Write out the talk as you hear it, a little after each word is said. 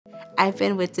I've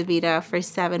been with DaVita for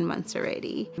 7 months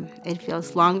already. It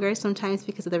feels longer sometimes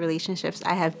because of the relationships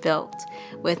I have built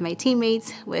with my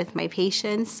teammates, with my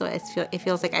patients, so it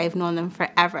feels like I've known them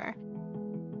forever.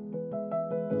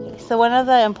 So one of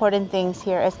the important things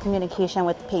here is communication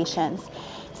with patients,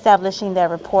 establishing their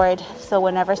report, so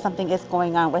whenever something is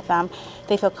going on with them,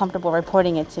 they feel comfortable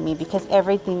reporting it to me, because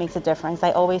everything makes a difference.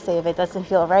 I always say if it doesn't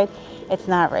feel right, it's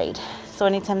not right. So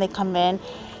anytime they come in,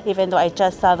 even though I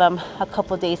just saw them a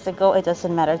couple days ago, it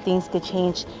doesn't matter. Things could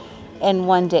change in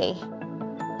one day.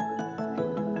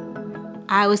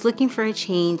 I was looking for a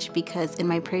change because in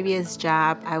my previous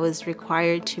job, I was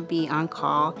required to be on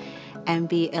call and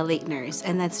be a late nurse,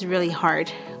 and that's really hard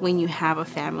when you have a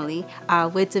family.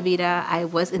 With DaVita, I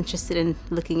was interested in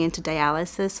looking into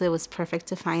dialysis, so it was perfect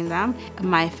to find them.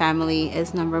 My family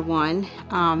is number one,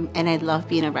 and I love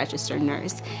being a registered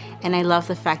nurse. And I love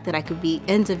the fact that I could be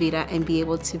in DaVita and be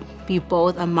able to be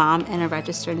both a mom and a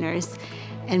registered nurse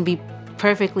and be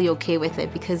perfectly okay with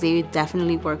it, because they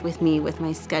definitely work with me with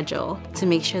my schedule to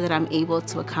make sure that I'm able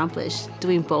to accomplish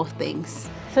doing both things.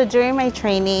 So during my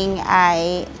training,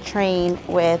 I train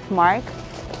with Mark,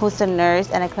 who's a nurse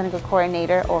and a clinical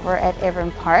coordinator over at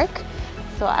Everett Park.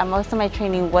 So most of my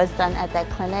training was done at that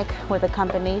clinic with a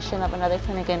combination of another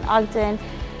clinic in Ogden.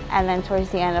 And then towards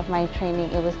the end of my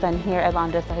training, it was done here at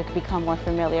London, so I could become more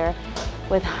familiar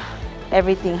with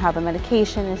everything, how the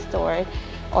medication is stored,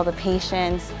 all the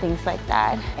patients, things like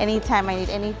that. Anytime I need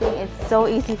anything, it's so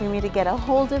easy for me to get a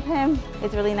hold of him.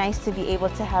 It's really nice to be able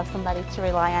to have somebody to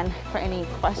rely on for any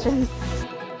questions.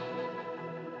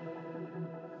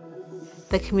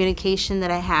 The communication that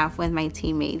I have with my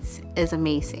teammates is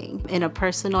amazing in a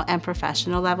personal and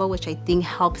professional level, which I think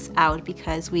helps out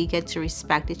because we get to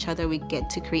respect each other. We get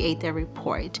to create a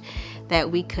report that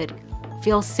we could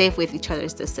feel safe with each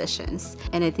other's decisions.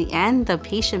 And at the end, the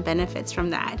patient benefits from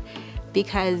that,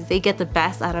 because they get the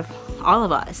best out of all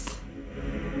of us.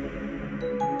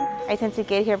 I tend to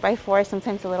get here by 4,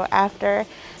 sometimes a little after.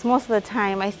 So most of the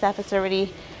time, my staff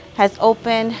has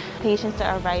opened. Patients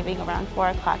are arriving around 4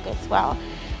 o'clock as well.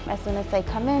 As soon as I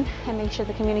come in, I make sure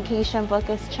the communication book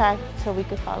is checked so we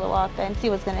could follow up and see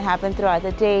what's going to happen throughout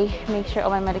the day. Make sure all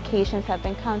my medications have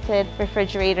been counted.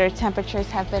 Refrigerator temperatures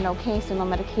have been okay, so no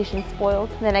medication spoiled.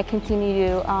 Then I continue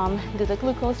to do the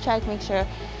glucose check, make sure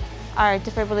our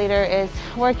defibrillator is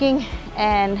working,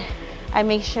 and I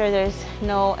make sure there's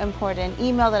no important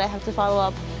email that I have to follow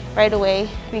up right away.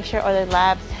 Make sure all the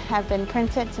labs have been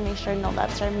printed to make sure no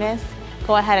labs are missed.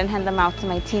 Go ahead and hand them out to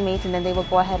my teammates, and then they will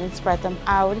go ahead and spread them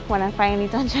out. When I'm finally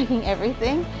done checking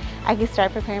everything, I can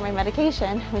start preparing my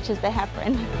medication, which is the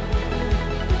heparin.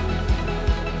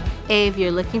 If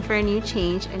you're looking for a new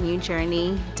change, a new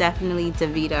journey, definitely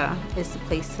DaVita is the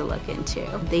place to look into.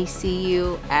 They see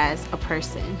you as a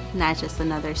person, not just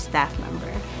another staff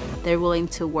member. They're willing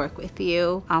to work with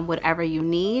you on whatever you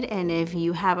need, and if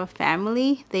you have a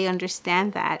family, they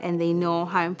understand that and they know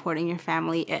how important your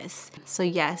family is. So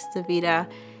yes, DaVita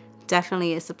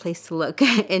definitely is a place to look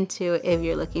into if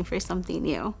you're looking for something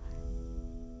new.